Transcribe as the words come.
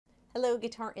Hello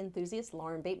guitar enthusiasts,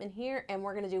 Lauren Bateman here, and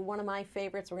we're going to do one of my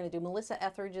favorites. We're going to do Melissa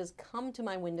Etheridge's Come to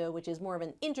My Window, which is more of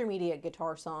an intermediate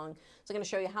guitar song. So I'm going to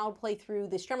show you how to play through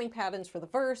the strumming patterns for the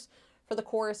verse, for the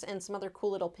chorus, and some other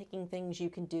cool little picking things you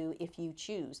can do if you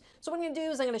choose. So what I'm going to do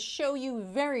is I'm going to show you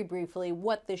very briefly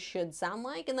what this should sound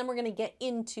like, and then we're going to get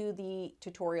into the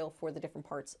tutorial for the different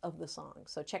parts of the song.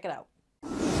 So check it out.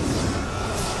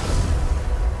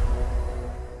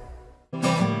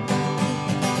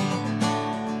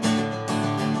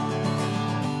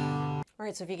 All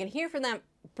right, so if you can hear from that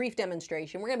brief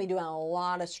demonstration, we're going to be doing a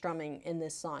lot of strumming in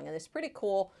this song, and it's pretty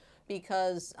cool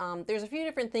because there's a few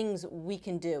different things we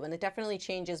can do, and it definitely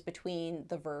changes between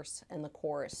the verse and the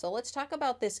chorus. So let's talk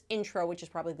about this intro, which is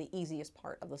probably the easiest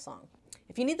part of the song.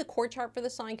 If you need the chord chart for the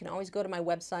song, you can always go to my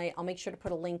website. I'll make sure to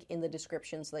put a link in the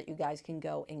description so that you guys can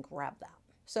go and grab that.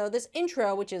 So this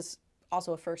intro, which is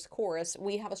also a first chorus,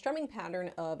 we have a strumming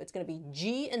pattern of, it's going to be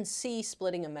G and C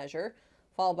splitting a measure,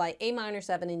 followed by A minor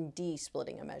 7 and D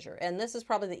splitting a measure. And this is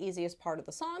probably the easiest part of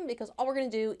the song because all we're going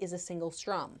to do is a single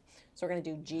strum. So we're going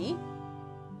to do G,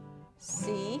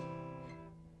 C,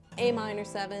 A minor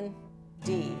 7,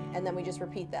 D, and then we just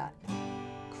repeat that.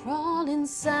 Crawl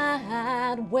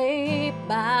inside, way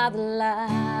by the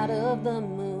light of the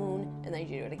moon. And then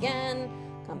you do it again,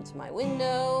 come to my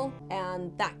window,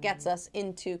 and that gets us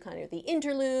into kind of the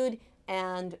interlude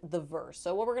and the verse.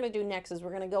 So what we're going to do next is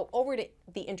we're going to go over to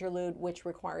the interlude, which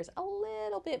requires a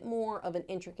little bit more of an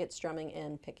intricate strumming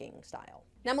and picking style.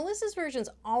 Now Melissa's version is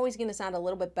always going to sound a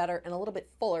little bit better and a little bit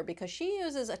fuller because she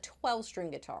uses a 12-string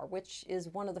guitar, which is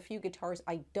one of the few guitars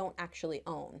I don't actually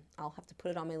own. I'll have to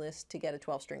put it on my list to get a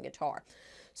 12-string guitar.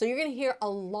 So you're going to hear a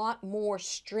lot more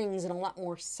strings and a lot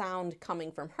more sound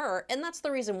coming from her, and that's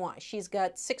the reason why. She's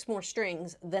got 6 more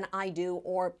strings than I do,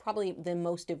 or probably than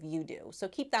most of you do. So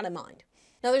keep that in mind.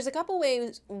 Now there's a couple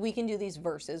ways we can do these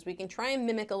verses. We can try and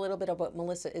mimic a little bit of what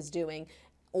Melissa is doing,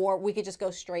 or we could just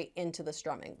go straight into the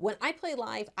strumming. When I play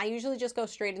live, I usually just go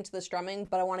straight into the strumming,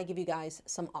 but I want to give you guys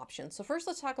some options. So first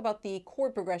let's talk about the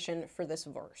chord progression for this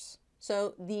verse.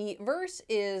 So the verse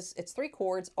is, it's 3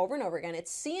 chords over and over again.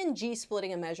 It's C and G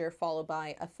splitting a measure followed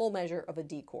by a full measure of a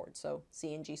D chord. So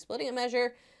C and G splitting a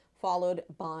measure followed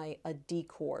by a D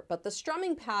chord. But the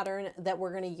strumming pattern that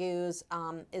we're going to use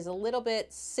is a little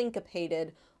bit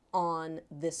syncopated on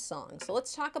this song. So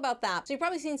let's talk about that. So you've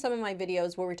probably seen some of my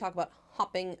videos where we talk about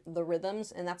hopping the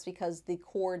rhythms, and that's because the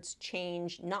chords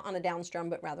change not on a down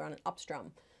strum, but rather on an up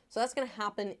strum. So that's going to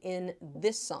happen in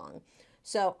this song.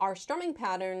 So our strumming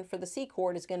pattern for the C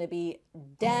chord is going to be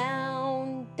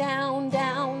down, down,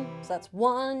 down. So that's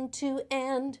 1, 2,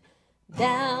 and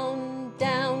down,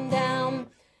 down, down.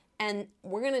 And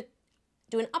we're going to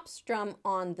do an up strum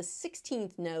on the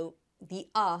 16th note, the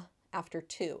after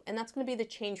 2. And that's going to be the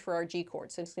change for our G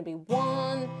chord. So it's going to be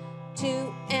 1,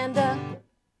 2, and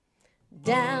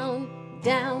down,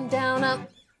 down, down, up.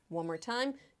 One more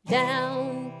time.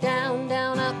 Down, down,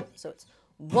 down, up. So it's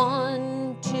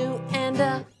 1, 2, and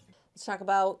Let's talk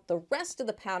about the rest of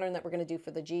the pattern that we're going to do for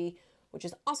the G, which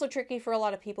is also tricky for a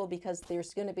lot of people because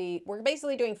there's going to be, we're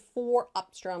basically doing 4 up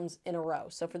strums in a row.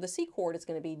 So for the C chord, it's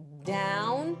going to be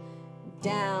down,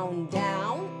 down,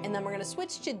 down, and then we're going to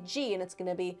switch to G, and it's going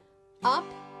to be up,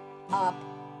 up,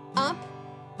 up,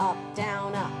 up,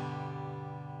 down, up.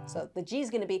 So the G is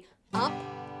going to be up,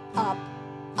 up,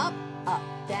 up, up,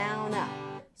 down, up.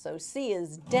 So C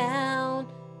is down,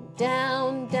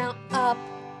 down, down, up,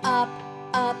 up,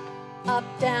 up,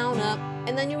 up, down, up.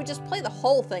 And then you would just play the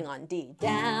whole thing on D.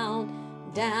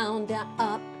 Down, down, down,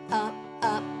 up, up,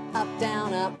 up, up,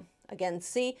 down, up. Again,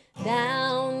 C.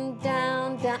 Down,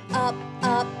 down, down, up,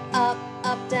 up, up,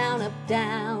 up, down, up,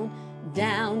 down,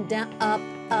 down, down, up,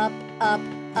 up, up,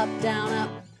 up, down,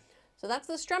 up. So that's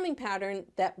the strumming pattern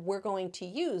that we're going to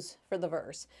use for the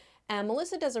verse. And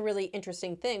Melissa does a really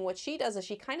interesting thing. What she does is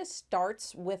she kind of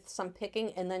starts with some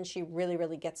picking and then she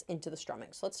really gets into the strumming.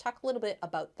 So let's talk a little bit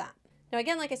about that. Now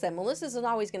again, like I said, Melissa's is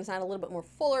always going to sound a little bit more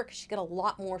fuller because she's got a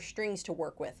lot more strings to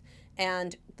work with.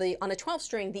 And on a 12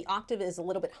 string, the octave is a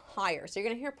little bit higher. So you're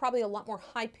going to hear probably a lot more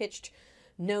high-pitched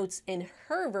notes in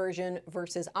her version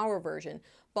versus our version.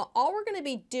 But all we're going to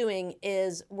be doing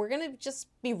is we're going to just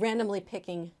be randomly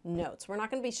picking notes. We're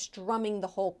not going to be strumming the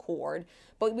whole chord,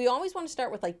 but we always want to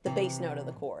start with like the bass note of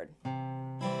the chord.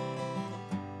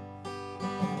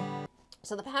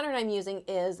 So the pattern I'm using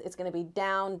is it's going to be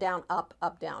down, down, up,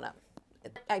 up, down, up.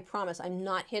 I promise I'm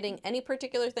not hitting any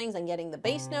particular things. I'm getting the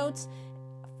bass notes,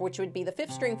 which would be the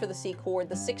 5th string for the C chord,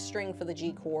 the 6th string for the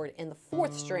G chord, and the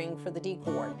 4th string for the D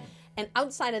chord. And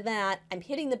outside of that, I'm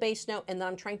hitting the bass note and then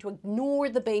I'm trying to ignore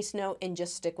the bass note and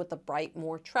just stick with the bright,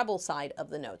 more treble side of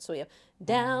the note. So we have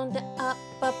down, to up,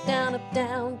 down, up,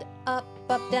 down, to up,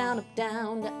 down, up,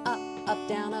 down, to up,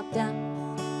 down, up, down.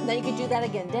 And then you can do that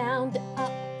again. Down, to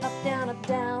up, down, up,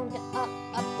 down, to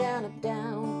up, down, up,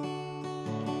 down.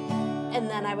 And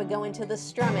then I would go into the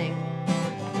strumming.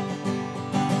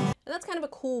 And that's kind of a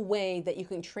cool way that you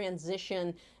can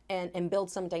transition and build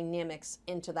some dynamics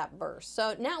into that verse.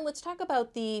 So now let's talk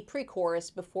about the pre-chorus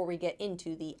before we get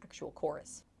into the actual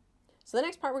chorus. So the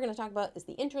next part we're going to talk about is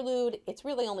the interlude. It's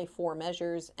really only 4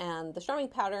 measures, and the strumming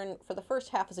pattern for the first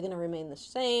half is going to remain the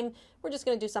same. We're just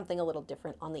going to do something a little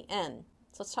different on the end.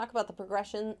 So let's talk about the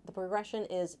progression. The progression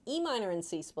is E minor and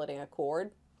C splitting a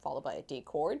chord, followed by a D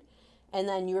chord. And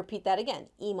then you repeat that again,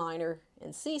 E minor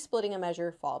and C splitting a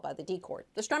measure, followed by the D chord.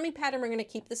 The strumming pattern we're going to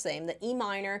keep the same. The E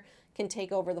minor can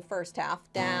take over the first half,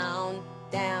 down,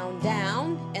 down,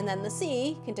 down, and then the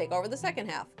C can take over the second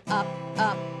half, up,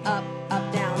 up, up,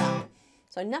 up, down, up.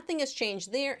 So nothing has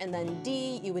changed there, and then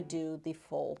D, you would do the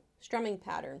full strumming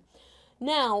pattern.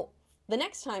 Now, the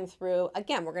next time through,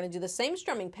 again, we're going to do the same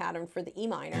strumming pattern for the E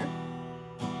minor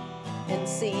and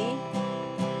C.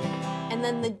 And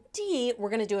then the D, we're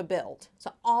going to do a build.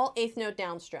 So all 8th note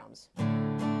down strums.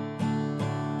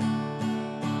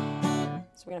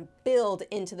 So we're going to build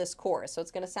into this chorus. So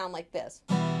it's going to sound like this.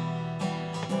 Here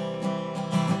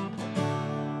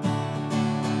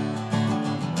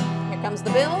comes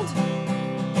the build.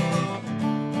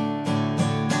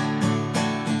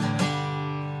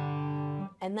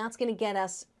 And that's going to get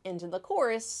us into the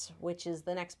chorus, which is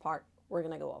the next part we're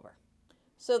going to go over.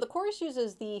 So the chorus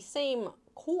uses the same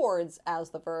chords as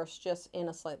the verse, just in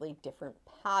a slightly different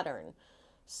pattern.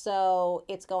 So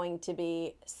it's going to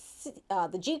be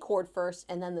the G chord first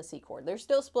and then the C chord. They're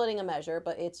still splitting a measure,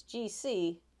 but it's G,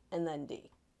 C, and then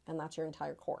D. And that's your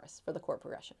entire chorus for the chord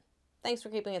progression. Thanks for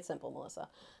keeping it simple, Melissa.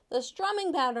 The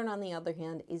strumming pattern, on the other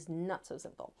hand, is not so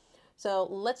simple. So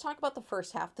let's talk about the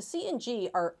first half. The C and G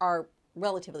are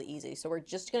relatively easy. So we're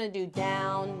just going to do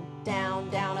down, down,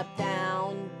 down, up,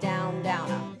 down, down,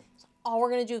 down, up. So all we're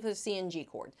going to do for the C and G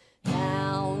chord.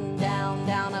 Down, down,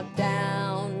 down, up,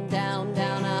 down, down,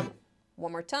 down, up.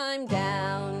 One more time.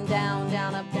 Down, down,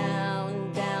 down, up,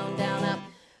 down, down, down, up.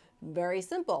 Very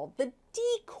simple. The D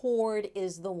chord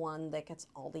is the one that gets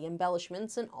all the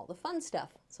embellishments and all the fun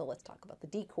stuff. So let's talk about the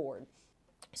D chord.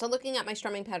 So looking at my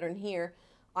strumming pattern here,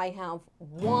 I have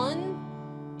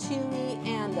 1, 2,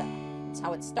 and a. That's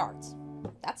how it starts.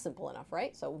 That's simple enough,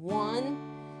 right? So 1,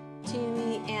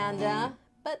 2, and a,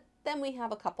 but then we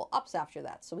have a couple ups after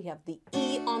that. So we have the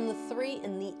E on the 3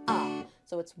 and the up.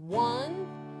 So it's 1,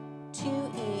 2,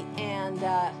 E, and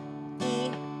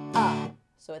E, up.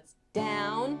 So it's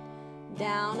down,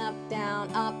 down, up,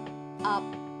 up, up,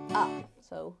 up.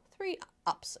 So 3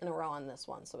 ups in a row on this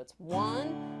one. So it's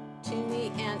 1, 2,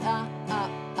 E, and up,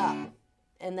 up.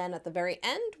 And then at the very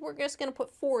end, we're just going to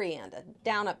put 4 E and a,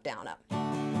 down, up,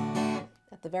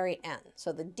 at the very end.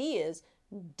 So the D is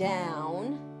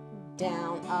down,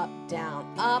 down, up,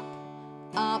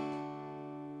 up,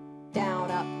 down,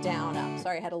 up.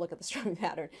 Sorry, I had to look at the strumming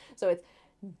pattern. So it's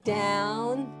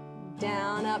down,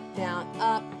 down, up, up,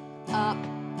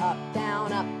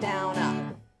 down,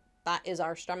 up. That is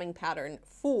our strumming pattern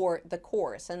for the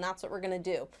chorus, and that's what we're going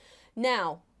to do.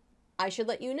 Now, I should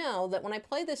let you know that when I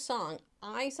play this song,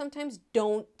 I sometimes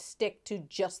don't stick to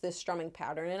just this strumming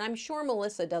pattern, and I'm sure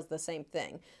Melissa does the same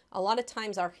thing. A lot of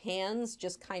times our hands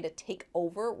just kind of take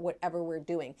over whatever we're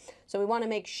doing. So we want to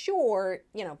make sure,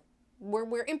 you know,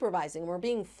 we're improvising, we're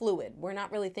being fluid. We're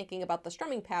not really thinking about the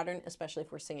strumming pattern, especially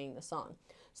if we're singing the song.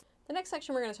 So the next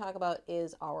section we're going to talk about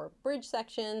is our bridge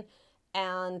section,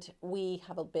 and we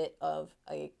have a bit of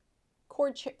a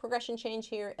chord progression change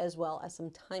here, as well as some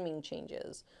timing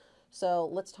changes. So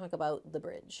let's talk about the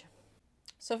bridge.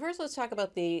 So first let's talk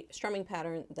about the strumming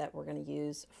pattern that we're going to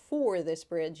use for this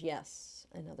bridge. Yes,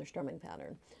 another strumming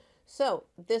pattern. So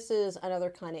this is another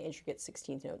kind of intricate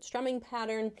 16th note strumming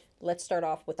pattern. Let's start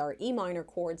off with our E minor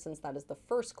chord, since that is the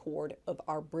first chord of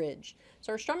our bridge.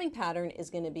 So our strumming pattern is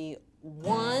going to be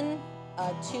 1,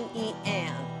 2, E,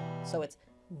 and. So it's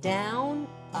down,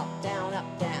 up, down,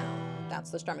 up, down. That's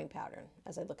the strumming pattern.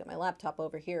 As I look at my laptop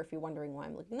over here, if you're wondering why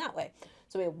I'm looking that way.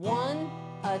 So we have 1,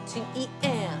 2, E,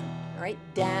 and. All right,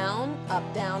 down, up,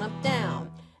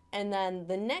 down. And then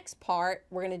the next part,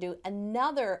 we're going to do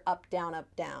another up,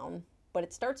 down, but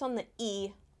it starts on the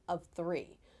E of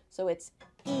 3. So it's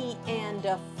E and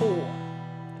a 4.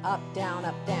 Up,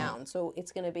 down. So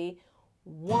it's going to be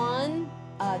 1,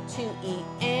 2, E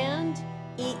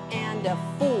and a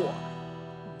 4.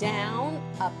 Down,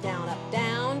 up, down, up,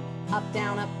 down.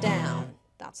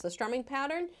 That's the strumming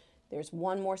pattern. There's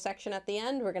one more section at the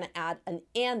end. We're going to add an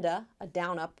and a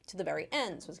down up to the very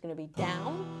end. So it's going to be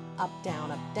down, up,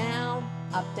 down, up, down,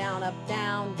 up, down, up,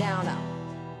 down, down, up.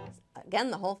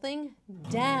 Again, the whole thing,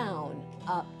 down,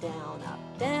 up, down, up,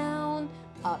 down,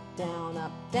 up, down,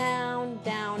 up, down,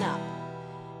 down, up.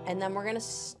 And then we're going to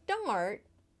start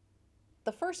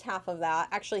the first half of that.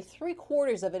 Actually,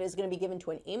 3/4 of it is going to be given to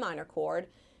an A minor chord.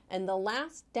 And the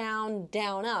last down,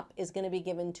 down, up is going to be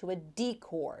given to a D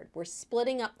chord. We're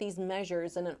splitting up these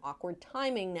measures in an awkward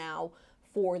timing now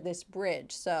for this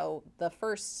bridge. So the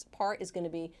first part is going to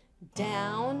be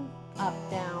down, up,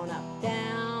 down, up,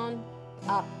 down,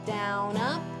 up, down,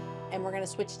 up. And we're going to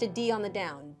switch to D on the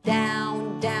down.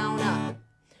 Down, down, up.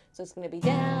 So it's going to be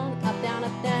down, up, down,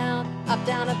 up, down, up,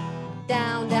 down, up,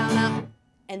 down, down, up.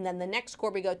 And then the next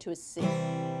chord we go to is C.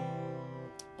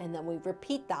 And then we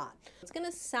repeat that. It's going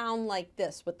to sound like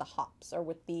this with the hops or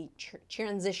with the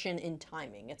transition in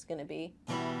timing. It's going to be.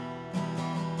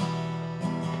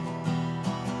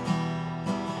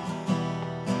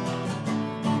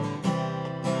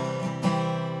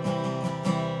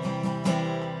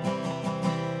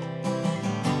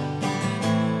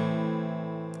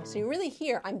 So you really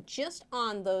hear, I'm just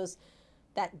on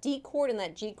that D chord and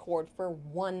that G chord for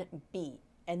one beat.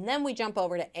 And then we jump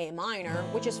over to A minor,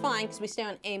 which is fine because we stay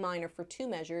on A minor for 2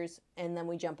 measures, and then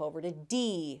we jump over to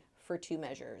D for 2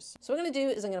 measures. So what I'm going to do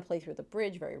is I'm going to play through the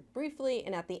bridge very briefly,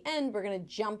 and at the end we're going to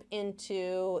jump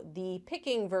into the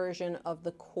picking version of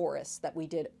the chorus that we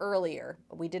did earlier.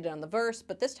 We did it on the verse,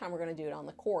 but this time we're going to do it on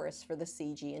the chorus for the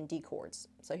C, G, and D chords.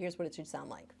 So here's what it should sound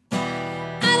like.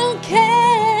 I don't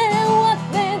care what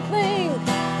they think.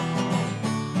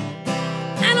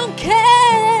 I don't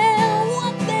care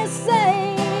what they say.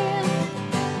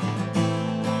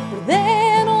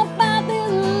 They don't fight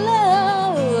this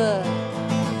love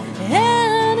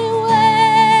anyway.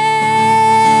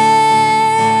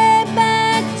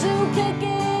 Back to kicking.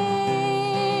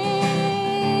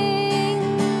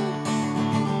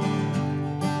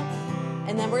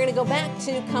 And then we're going to go back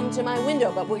to Come to My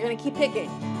Window, but we're going to keep picking.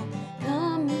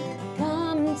 Come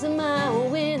to my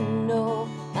window.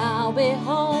 I'll be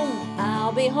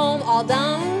home, all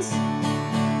downs.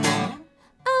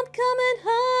 I'm coming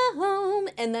home.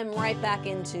 And then right back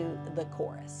into the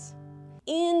chorus.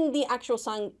 In the actual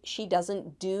song, she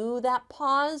doesn't do that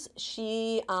pause.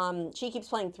 She keeps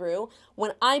playing through.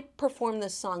 When I perform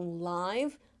this song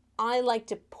live, I like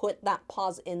to put that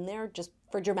pause in there just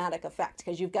for dramatic effect,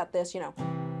 because you've got this, you know,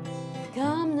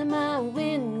 come to my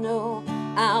window,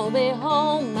 I'll be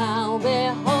home, I'll be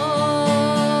home.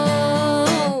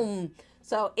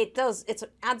 So it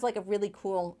adds like a really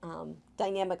cool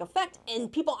dynamic effect,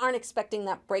 and people aren't expecting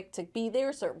that break to be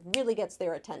there, so it really gets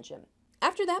their attention.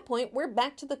 After that point, we're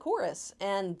back to the chorus,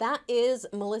 and that is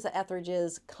Melissa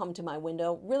Etheridge's Come to My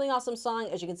Window. Really awesome song.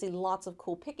 As you can see, lots of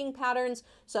cool picking patterns.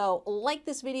 So like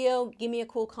this video, give me a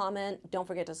cool comment, don't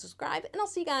forget to subscribe, and I'll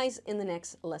see you guys in the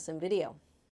next lesson video.